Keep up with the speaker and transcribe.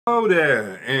Hello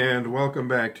there, and welcome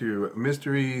back to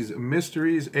Mysteries,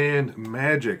 and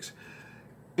Magics.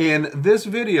 In this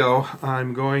video,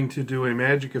 I'm going to do a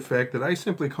magic effect that I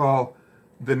simply call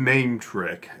the name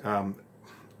trick.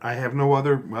 I have no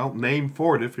other, name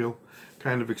for it, if you'll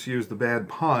kind of excuse the bad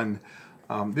pun.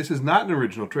 This is not an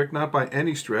original trick, not by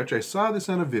any stretch. I saw this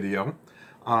on a video,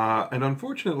 and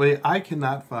unfortunately, I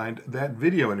cannot find that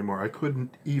video anymore. I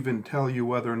couldn't even tell you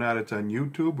whether or not it's on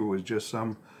YouTube or was just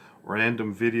some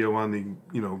random video on the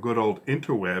good old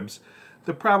interwebs.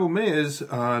 The problem is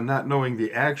not knowing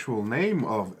the actual name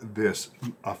of this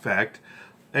effect.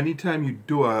 Anytime you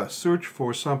do a search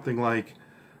for something like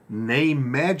name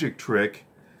magic trick,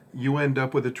 you end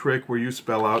up with a trick where you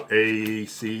spell out A-C-E-O-F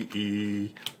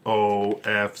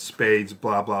spades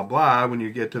blah blah blah. When you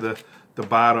get to the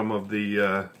bottom of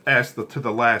the S, to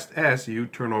the last S, you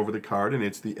turn over the card and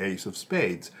it's the ace of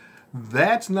spades.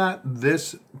 That's not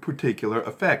this particular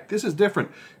effect. This is different.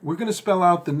 We're going to spell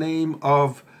out the name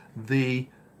of the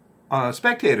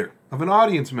spectator, of an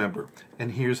audience member,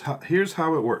 and here's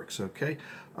how it works. Okay,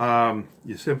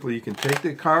 you can take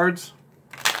the cards,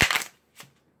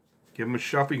 give them a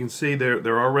shuffle. You can see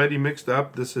they're already mixed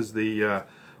up. This is the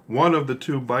one of the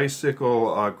two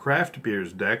bicycle craft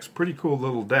beers decks. Pretty cool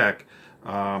little deck.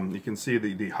 You can see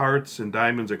the hearts and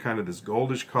diamonds are kind of this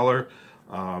goldish color.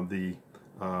 The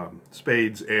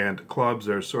spades and clubs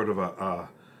are sort of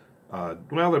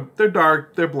they're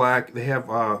dark, they're black, they have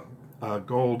a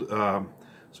gold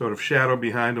sort of shadow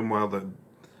behind them, while the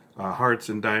hearts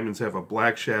and diamonds have a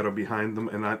black shadow behind them.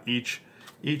 And on each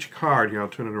card, I'll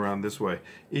turn it around this way,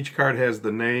 each card has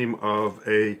the name of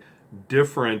a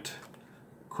different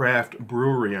craft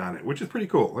brewery on it, which is pretty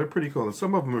cool. They're pretty cool, and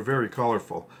some of them are very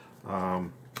colorful.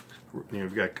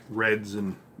 You've got reds,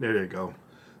 and there you go,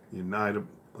 Unita,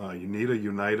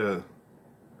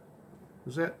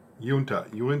 is that?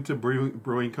 Uinta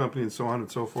Brewing Company, and so on and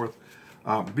so forth.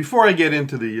 Before I get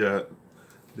into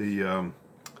the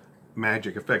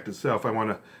magic effect itself, I want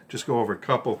to just go over a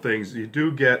couple things. You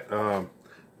do get a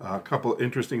couple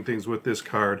interesting things with this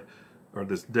card, or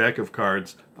this deck of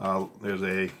cards. There's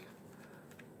an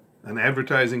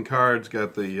advertising card. It's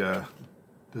got the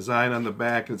design on the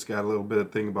back, and it's got a little bit of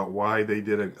thing about why they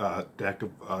did a deck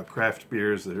of craft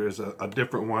beers. There is a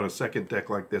different one, a second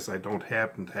deck like this. I don't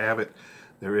happen to have it.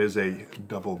 There is a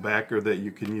double backer that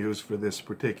you can use for this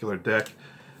particular deck,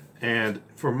 and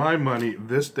for my money,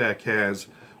 this deck has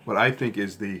what I think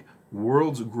is the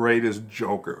world's greatest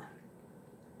joker.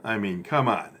 I mean, come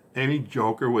on, any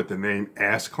joker with the name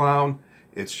Ass Clown,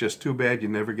 it's just too bad you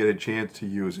never get a chance to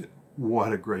use it.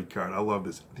 What a great card. I love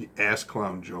this. The Ass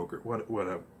Clown Joker.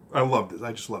 I love this.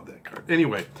 I just love that card.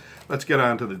 Anyway, let's get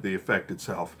on to the effect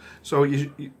itself. So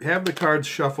you have the cards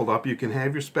shuffled up. You can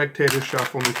have your spectator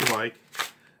shuffle them if you like.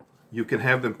 You can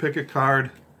have them pick a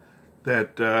card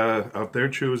that of their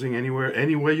choosing, any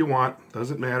way you want.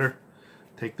 Doesn't matter.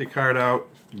 Take the card out.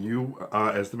 You,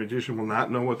 as the magician, will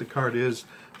not know what the card is.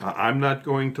 I'm not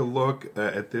going to look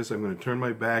at this. I'm going to turn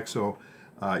my back so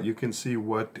you can see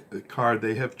what card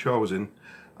they have chosen,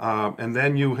 and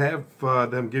then you have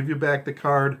them give you back the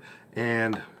card,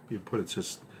 and you put it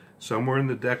just somewhere in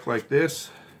the deck like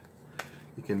this.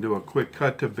 You can do a quick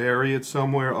cut to bury it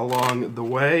somewhere along the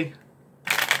way.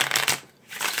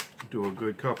 Do a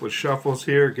good couple of shuffles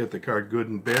here, get the card good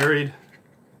and buried.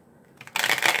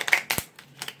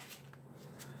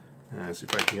 See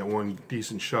if I can get one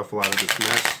decent shuffle out of this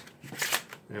mess.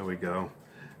 There we go.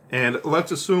 And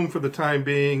let's assume for the time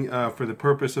being, for the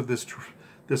purpose of this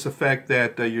effect,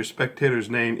 that your spectator's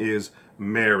name is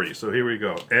Mary. So here we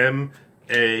go,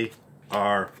 M-A-R-Y.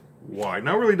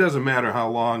 Now it really doesn't matter how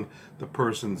long the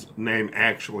person's name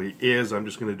actually is. I'm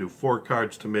just going to do 4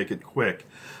 cards to make it quick.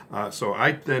 So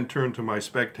I then turn to my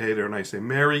spectator and I say,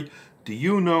 Mary, do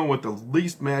you know what the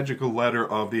least magical letter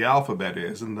of the alphabet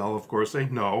is? And they'll of course say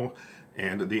no,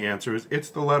 and the answer is it's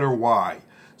the letter Y.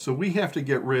 So we have to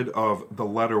get rid of the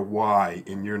letter Y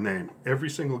in your name. Every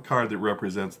single card that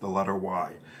represents the letter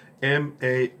Y.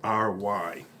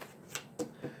 M-A-R-Y.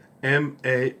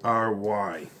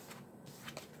 M-A-R-Y.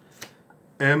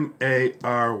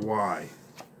 M-A-R-Y.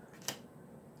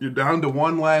 You're down to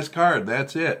one last card.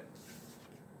 That's it.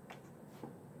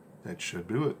 That should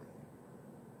do it.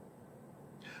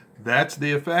 That's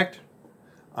the effect.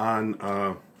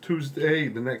 On Tuesday,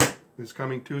 this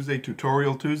coming Tuesday,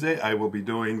 Tutorial Tuesday, I will be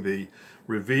doing the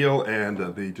reveal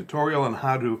and the tutorial on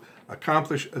how to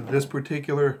accomplish this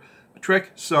particular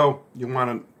trick. So you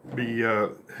want to be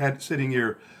setting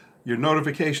your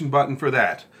notification button for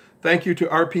that. Thank you to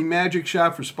RP Magic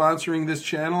Shop for sponsoring this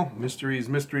channel. Mysteries,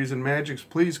 and Magics.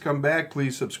 Please come back.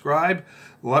 Please subscribe.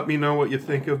 Let me know what you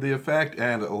think of the effect,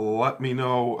 and let me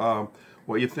know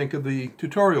what you think of the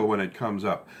tutorial when it comes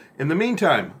up. In the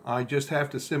meantime, I just have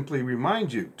to simply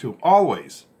remind you to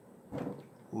always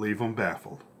leave them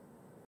baffled.